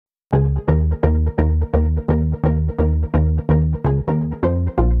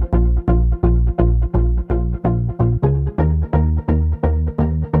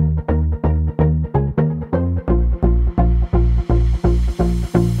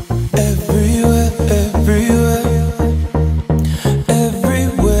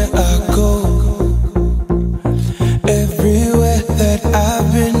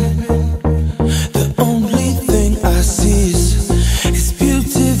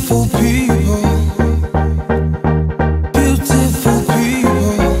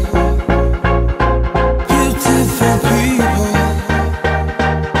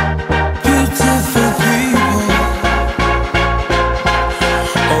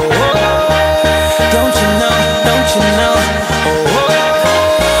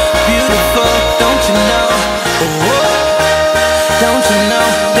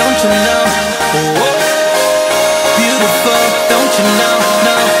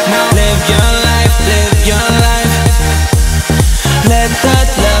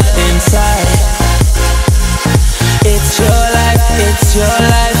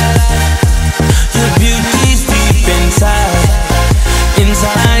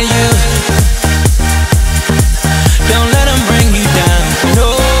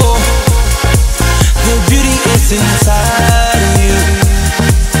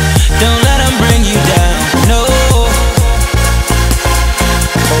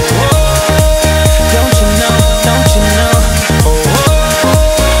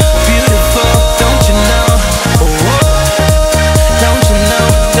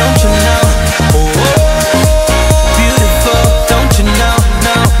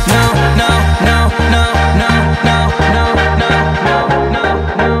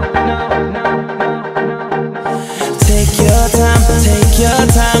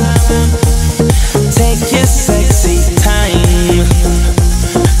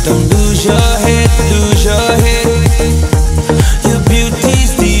Don't lose your head, lose your head. Your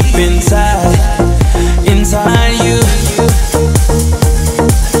beauty's deep inside, inside you.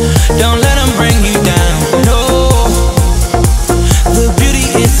 Don't let them bring you down, no. The beauty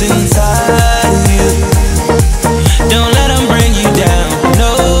is inside you. Don't let them bring you down,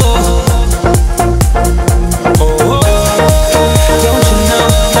 no. Oh, oh. Don't you know,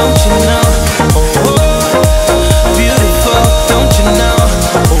 don't you know? Oh, oh. Beautiful, don't you know?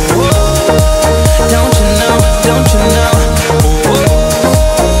 Oh, oh. Don't you know, don't you know? Oh, oh.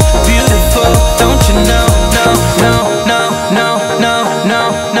 Beautiful, don't you know? No, no, no, no, no, no,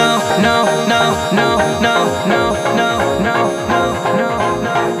 no, no, no, no, no, no, no, no, no,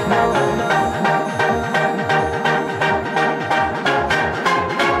 no, no.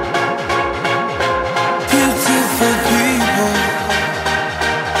 Beautiful people,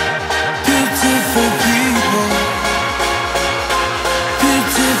 beautiful people,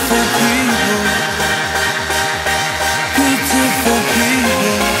 beautiful people.